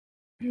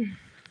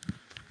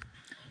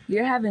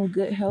you're having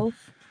good health.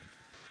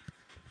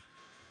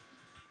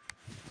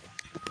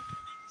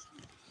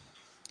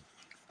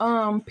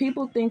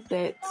 People think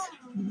that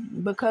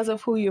because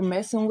of who you're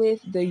messing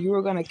with, that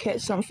you're gonna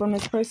catch something from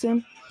this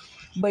person,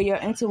 but your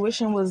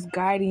intuition was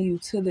guiding you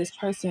to this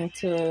person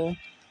to,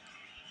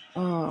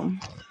 I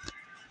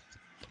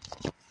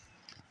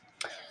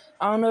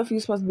don't know if you're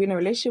supposed to be in a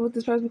relationship with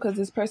this person, because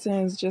this person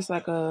is just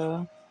like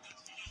a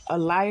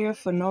liar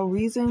for no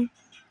reason,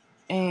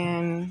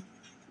 and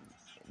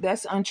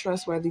that's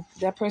untrustworthy.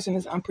 That person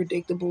is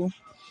unpredictable,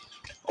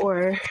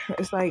 or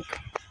it's like,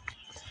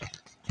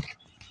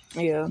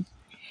 yeah.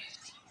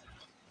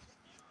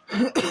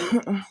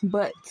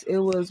 But it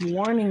was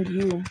warning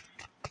you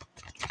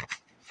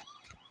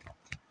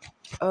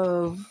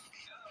of,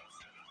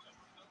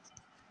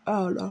 I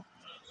don't know,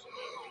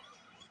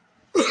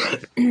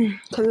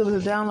 because it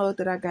was a download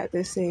that I got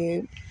that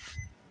said,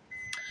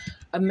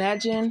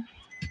 imagine,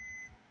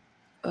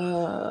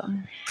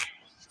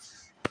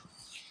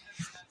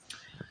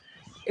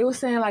 it was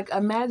saying like,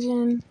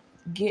 imagine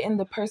getting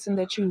the person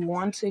that you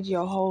wanted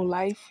your whole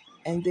life,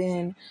 and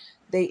then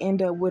they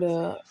end up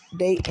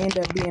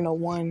being a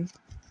one.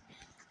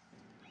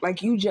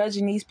 Like, you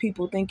judging these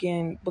people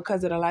thinking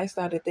because of the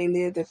lifestyle that they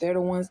live that they're the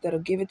ones that'll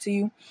give it to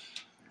you.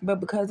 But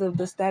because of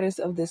the status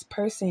of this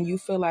person, you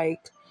feel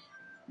like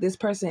this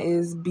person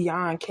is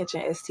beyond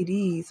catching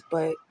STDs.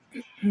 But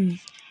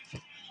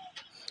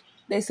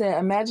they said,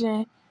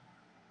 imagine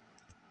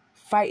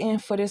fighting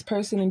for this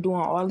person and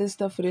doing all this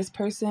stuff for this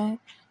person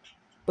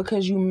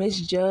because you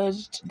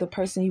misjudged the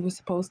person you were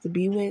supposed to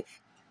be with,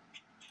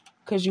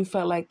 because you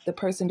felt like the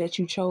person that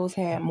you chose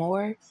had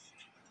more,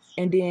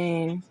 and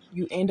then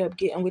you end up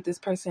getting with this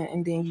person,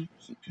 and then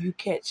you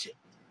catch,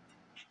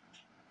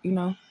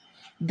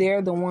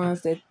 they're the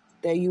ones that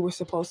you were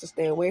supposed to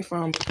stay away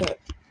from, because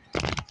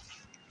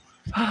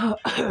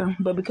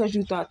but because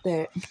you thought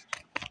that,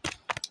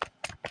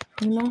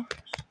 you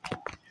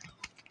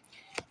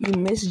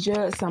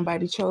misjudged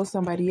somebody, chose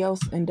somebody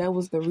else, and that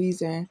was the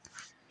reason.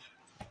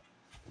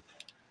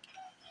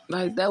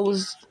 Like, that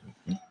was,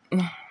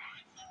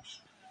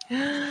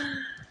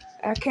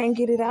 I can't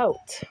get it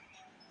out.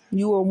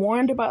 You were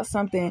warned about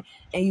something,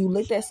 and you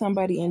looked at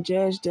somebody and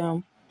judged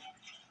them,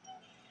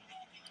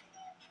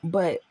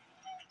 but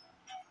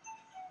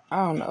I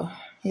don't know.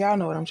 Y'all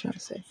know what I'm trying to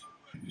say.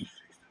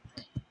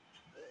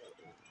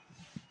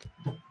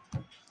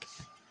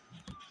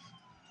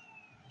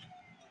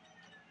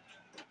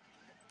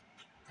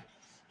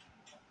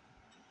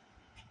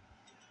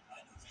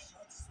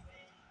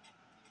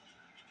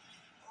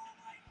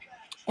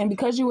 And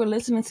because you were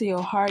listening to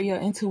your heart, your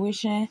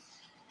intuition,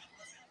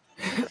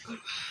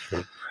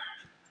 and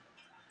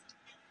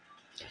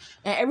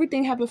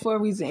everything happened for a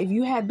reason. If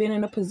you had been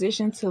in a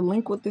position to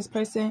link with this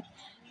person,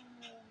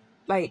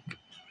 like,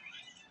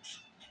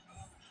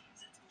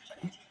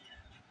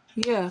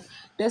 yeah,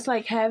 that's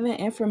like having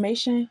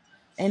information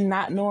and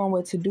not knowing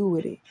what to do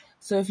with it.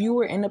 So if you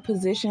were in a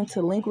position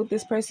to link with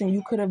this person,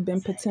 you could have been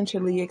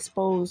potentially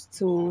exposed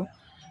to,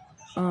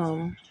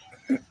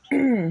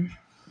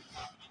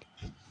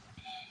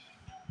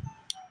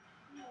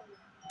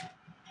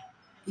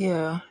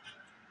 yeah,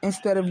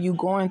 instead of you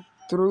going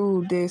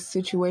through this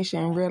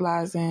situation and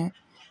realizing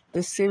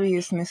the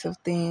seriousness of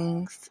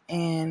things.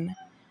 And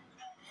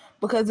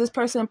because this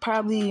person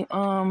probably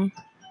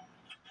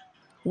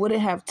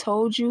wouldn't have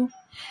told you,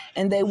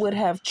 and they would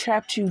have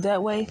trapped you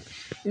that way.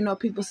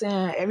 People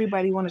saying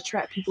everybody want to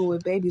trap people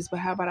with babies, but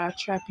how about I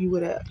trap you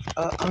with a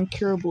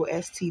uncurable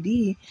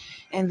STD,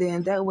 and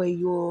then that way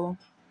you'll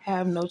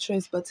have no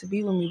choice but to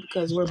be with me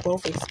because we're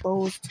both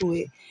exposed to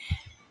it.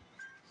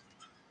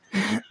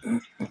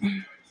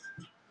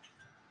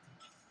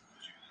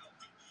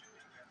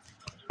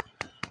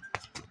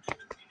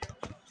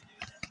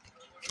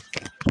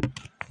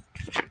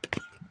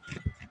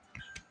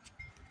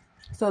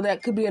 So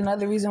that could be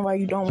another reason why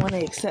you don't want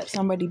to accept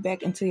somebody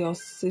back into your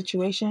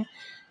situation,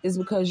 is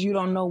because you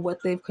don't know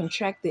what they've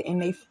contracted,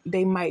 and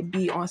they might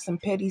be on some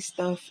petty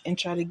stuff and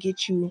try to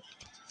get you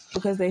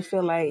because they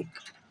feel like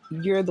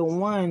you're the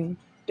one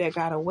that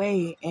got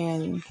away,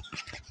 and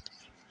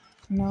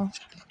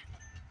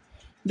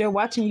they're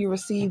watching you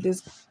receive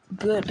this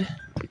good,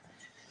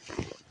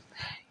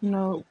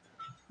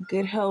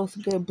 good health,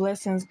 good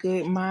blessings,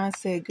 good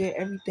mindset, good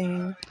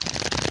everything,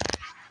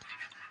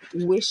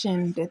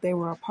 wishing that they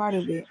were a part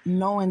of it,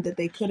 knowing that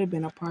they could have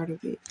been a part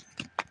of it.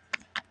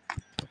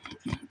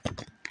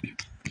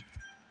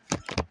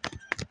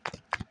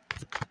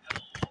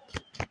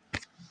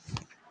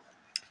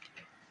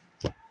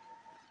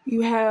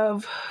 You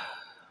have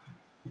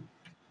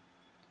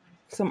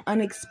some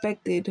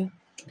unexpected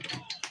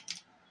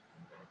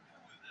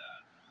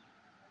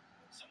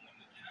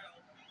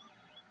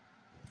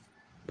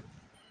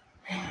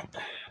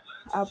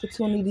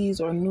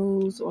opportunities or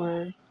news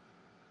or